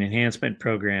nutrient enhancement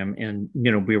program. And,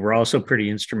 you know, we were also pretty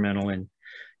instrumental in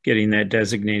getting that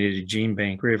designated a gene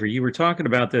bank river. You were talking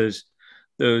about those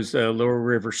lower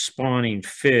river spawning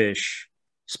fish,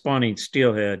 spawning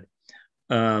steelhead.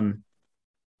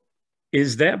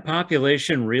 Is that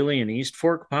population really an East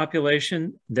Fork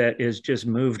population that is just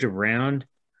moved around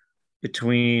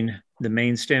between the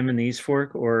main stem and the East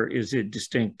Fork, or is it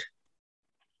distinct?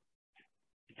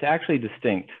 It's actually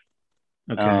distinct.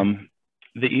 Okay.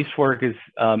 The East Fork is,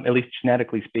 at least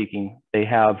genetically speaking, they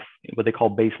have what they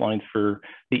call baselines for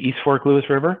the East Fork Lewis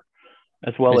River,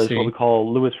 as well as what we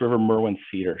call Lewis River Merwin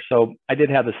Cedar. So I did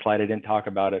have the slide, I didn't talk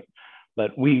about it,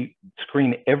 but we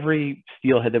screen every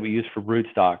steelhead that we use for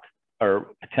broodstock or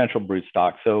potential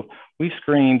broodstock. So we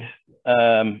screened,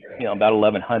 about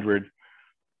 1,100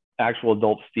 actual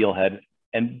adult steelhead,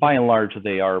 and by and large,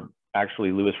 they are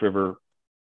actually Lewis River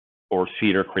or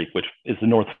Cedar Creek, which is the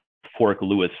North Fork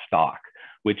Lewis stock,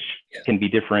 which can be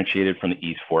differentiated from the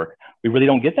East Fork. We really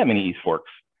don't get that many East Forks.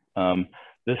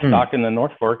 This stock in the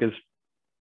North Fork is,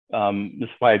 this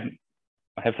is why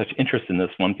I have such interest in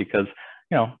this one, because,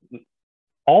 you know,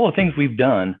 all the things we've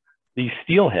done, these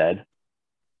steelhead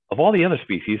of all the other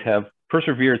species have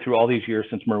persevered through all these years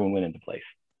since Merwin went into place.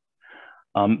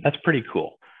 That's pretty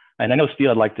cool. And I know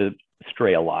steelhead like to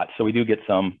stray a lot. So we do get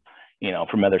some, you know,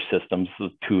 from other systems, the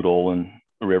Tootle and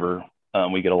River.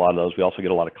 We get a lot of those. We also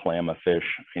get a lot of clamma fish,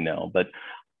 I know. But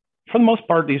for the most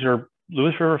part, these are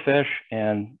Lewis River fish,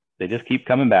 and they just keep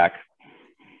coming back.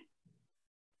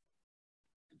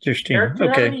 Interesting. Erik,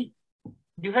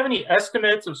 do you have any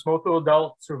estimates of smoke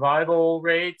adult survival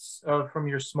rates from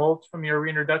your smolts from your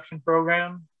reintroduction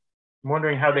program? I'm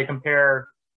wondering how they compare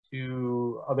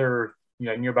to other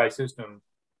nearby systems.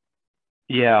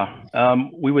 Yeah,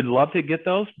 we would love to get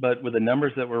those, but with the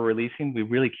numbers that we're releasing, we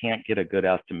really can't get a good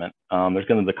estimate.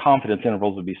 The confidence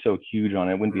intervals would be so huge on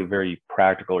it. It wouldn't be a very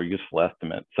practical or useful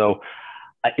estimate. So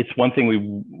it's one thing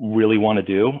we really want to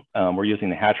do. We're using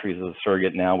the hatcheries as a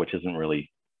surrogate now, which isn't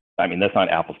really, that's not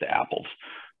apples to apples.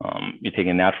 You're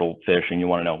taking a natural fish and you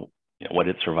want to know, what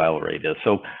its survival rate is.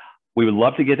 So we would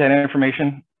love to get that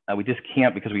information. We just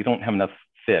can't because we don't have enough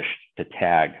fish to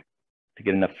tag, to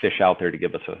get enough fish out there to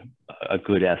give us a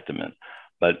good estimate,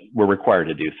 but we're required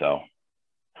to do so.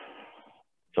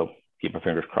 So keep our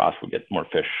fingers crossed we'll get more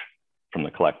fish from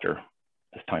the collector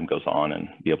as time goes on and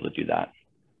be able to do that.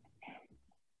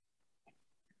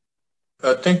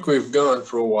 I think we've gone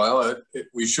for a while.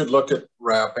 We should look at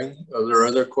wrapping. Are there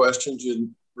other questions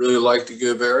you'd really like to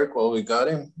give Erik while we got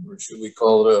him, or should we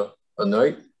call it a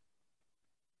night?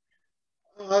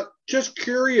 Just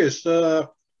curious, you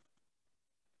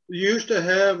used to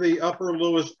have the Upper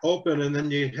Lewis open, and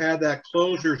then you had that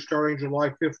closure starting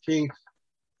July 15th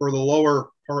for the lower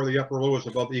part of the Upper Lewis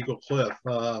above Eagle Cliff.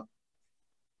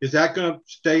 Is that going to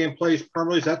stay in place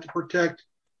permanently? Is that to protect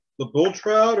the bull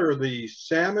trout or the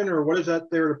salmon, or what is that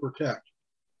there to protect?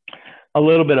 A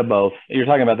little bit of both. You're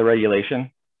talking about the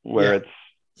regulation where it's,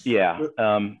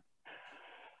 the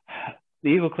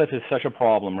Eagle Cliff is such a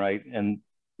problem, right? And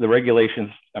the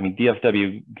regulations,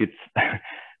 DFW gets,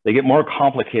 they get more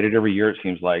complicated every year, it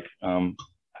seems like.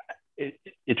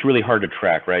 It's really hard to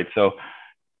track, right? So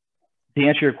to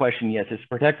answer your question, yes, it's to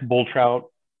protect bull trout,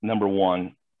 number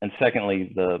one. And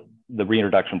secondly, the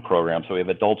reintroduction program. So we have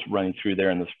adults running through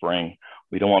there in the spring.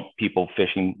 We don't want people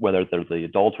fishing, whether they're the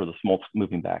adults or the smolts,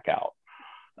 moving back out.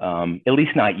 At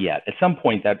least not yet. At some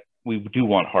point that we do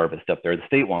want harvest up there. The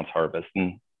state wants harvest.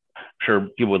 And I'm sure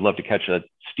people would love to catch a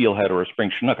steelhead or a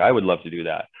spring chinook. I would love to do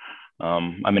that.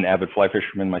 I'm an avid fly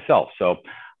fisherman myself, so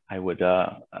I would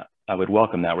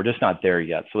welcome that. We're just not there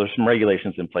yet. So there's some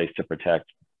regulations in place to protect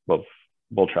both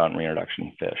bull trout and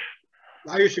reintroduction fish.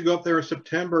 I used to go up there in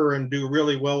September and do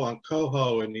really well on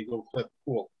coho and Eagle Cliff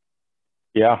Pool.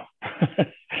 Yeah.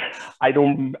 I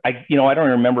don't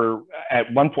remember.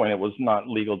 At one point it was not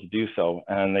legal to do so,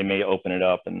 and they may open it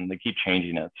up, and they keep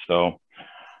changing it. So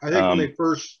I think when they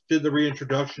first did the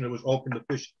reintroduction, it was open to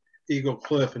fish Eagle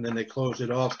Cliff, and then they closed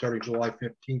it off starting July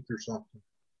 15th or something.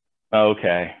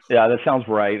 Okay. Yeah, that sounds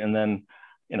right. And then,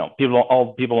 people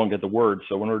don't get the word.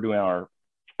 So when we're doing our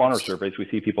spawner surveys, we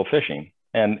see people fishing,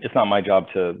 and it's not my job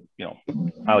to,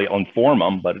 highly inform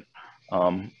them, but,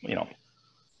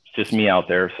 it's just me out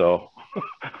there. So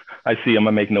I see them,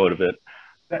 I make note of it.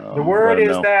 The word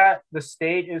is that the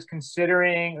state is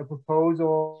considering a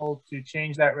proposal to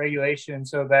change that regulation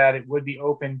so that it would be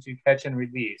open to catch and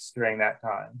release during that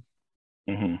time.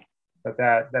 Mm-hmm. But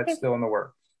that's still in the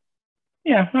works.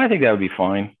 Yeah, I think that would be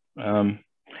fine. I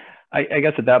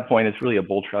guess at that point, it's really a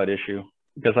bull trout issue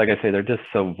because, like I say, they're just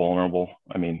so vulnerable.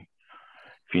 I mean,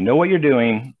 if you know what you're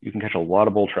doing, you can catch a lot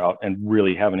of bull trout and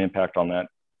really have an impact on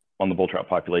the bull trout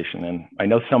population. And I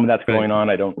know some of that's going on.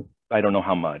 I don't know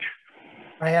how much.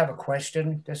 I have a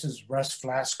question. This is Russ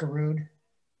Flaskerud.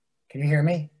 Can you hear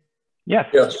me? Yes.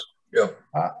 Yes. Yeah.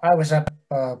 I was up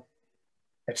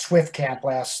at Swift Camp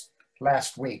last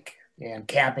week and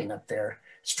camping up there.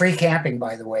 It's free camping,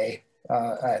 by the way,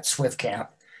 at Swift Camp.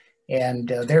 And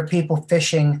there are people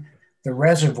fishing the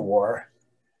reservoir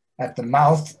at the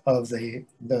mouth of the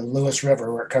Lewis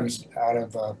River, where it comes out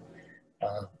of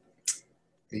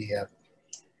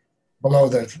below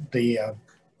the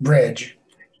bridge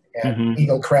at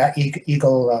Eagle Cliff.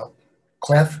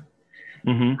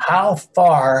 Mm-hmm. How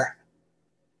far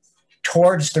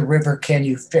towards the river can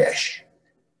you fish?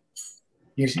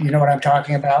 You know what I'm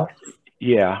talking about?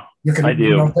 Yeah, you can. I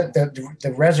do.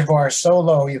 The reservoir is so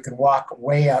low you can walk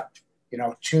way up,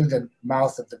 to the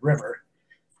mouth of the river.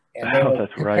 And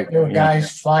that's right. There were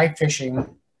guys fly fishing,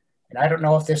 and I don't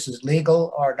know if this is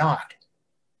legal or not.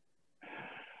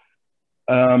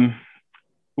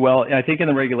 Well, I think in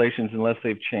the regulations, unless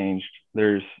they've changed,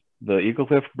 there's the Eagle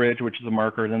Cliff Bridge, which is a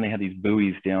marker. Then they have these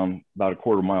buoys down about a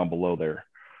quarter mile below there.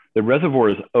 The reservoir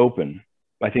is open,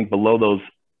 I think, below those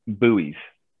buoys,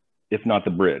 if not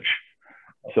the bridge.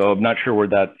 So I'm not sure where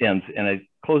that ends, and it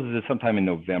closes it sometime in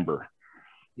November.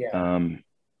 Yeah.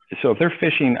 So if they're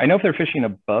fishing, I know if they're fishing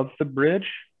above the bridge,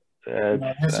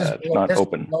 it's not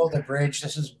open. Below the bridge.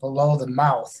 This is below the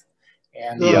mouth.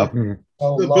 And the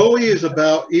buoy is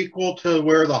about equal to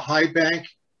where the high bank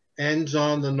ends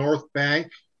on the north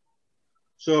bank.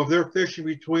 So if they're fishing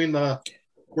between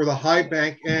where the high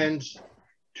bank ends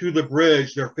to the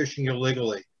bridge, they're fishing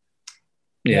illegally.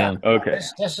 Yeah. Okay.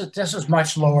 This is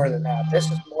much lower than that.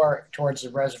 This is more towards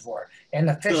the reservoir, and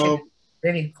the fishing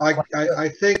really. I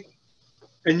think,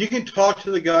 and you can talk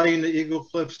to the guy in the Eagle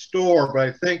Cliff store, but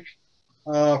I think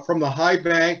from the high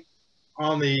bank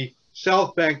on the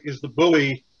south bank is the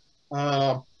buoy.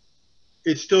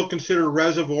 It's still considered a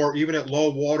reservoir even at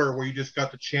low water, where you just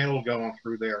got the channel going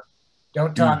through there.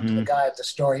 Don't talk to the guy at the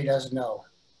store; he doesn't know.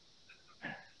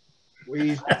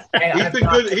 He's been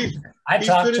good. He's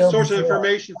been a source of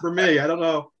information for me. I don't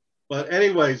know, but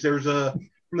anyways, there's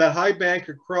from that high bank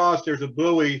across, there's a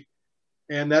buoy,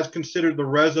 and that's considered the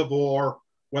reservoir,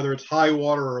 whether it's high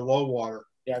water or low water.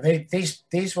 Yeah,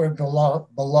 these were below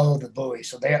the buoy,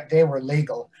 so they were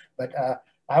legal. But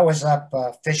I was up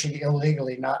fishing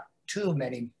illegally not too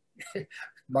many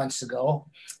months ago.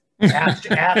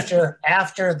 After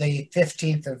the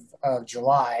 15th of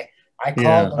July, I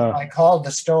called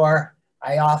the store.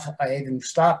 I even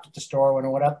stopped at the store when I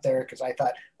went up there because I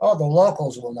thought, oh, the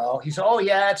locals will know. He said, oh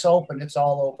yeah, it's open. It's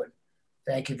all open.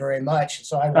 Thank you very much. And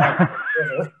so I went up the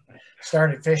river,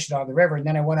 started fishing on the river, and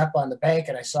then I went up on the bank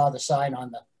and I saw the sign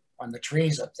on the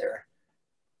trees up there.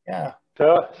 Yeah.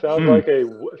 Sounds like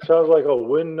a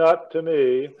win nut to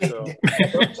me. So.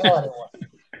 Don't tell anyone.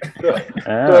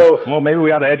 Well, maybe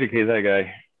we ought to educate that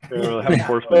guy. We'll have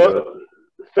enforcement.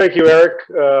 Thank you, Erik.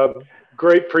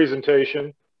 Great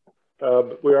presentation.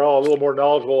 We are all a little more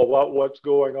knowledgeable about what's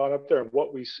going on up there and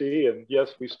what we see. And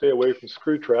yes, we stay away from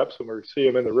screw traps when we see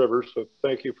them in the river. So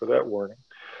thank you for that warning.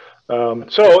 And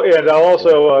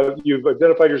also, you've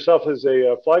identified yourself as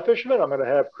a fly fisherman. I'm going to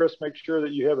have Chris make sure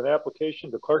that you have an application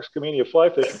to Clark-Skamania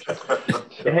Flyfishers.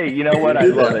 So, hey, you know what? I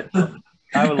love it.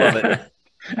 I would love it.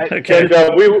 Okay.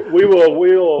 And we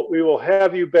will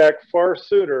have you back far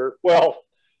sooner. Well,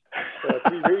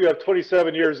 you have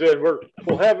 27 years in.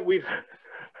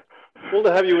 We'll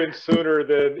have you in sooner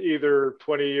than either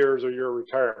 20 years or your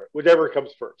retirement, whichever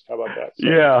comes first. How about that? So,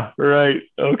 yeah, right.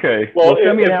 Okay. Well,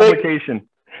 Send me an application.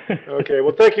 Okay.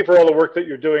 Well, thank you for all the work that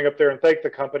you're doing up there, and thank the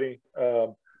company.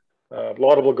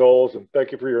 Laudable goals, and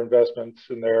thank you for your investments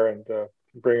in there and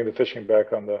bringing the fishing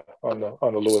back on the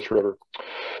Lewis River.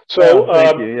 So,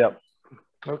 thank you. Yep.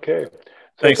 Okay. So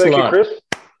Thanks thank a you, lot. Chris.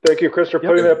 Thank you, Chris, for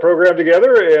putting that program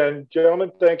together. And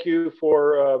gentlemen, thank you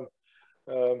for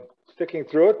sticking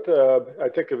through it. I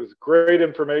think it was great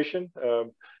information.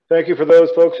 Thank you for those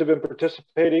folks who have been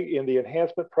participating in the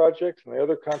enhancement projects and the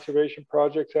other conservation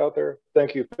projects out there.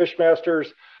 Thank you, Fishmasters.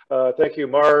 Thank you,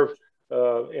 Marv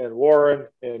and Warren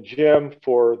and Jim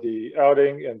for the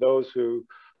outing, and those who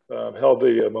held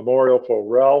the memorial for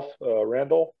Ralph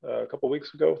Randall a couple of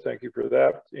weeks ago. Thank you for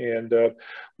that. And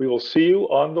we will see you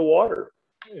on the water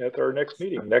at our next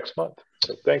meeting next month.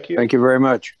 So thank you. Thank you very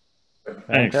much. Thanks.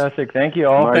 Fantastic. Thank you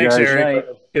all. Thanks, guys. Eric.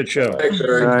 Good show. Thanks,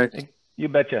 Eric. Bye. You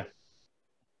betcha.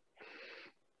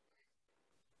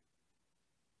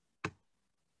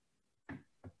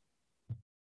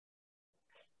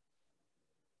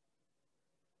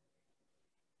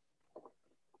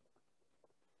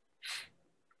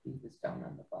 Leave is down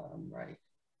on the bottom right.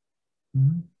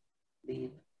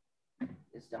 Leave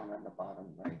is down on the bottom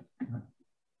right.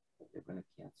 But they're going to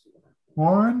cancel it.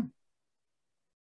 Warren?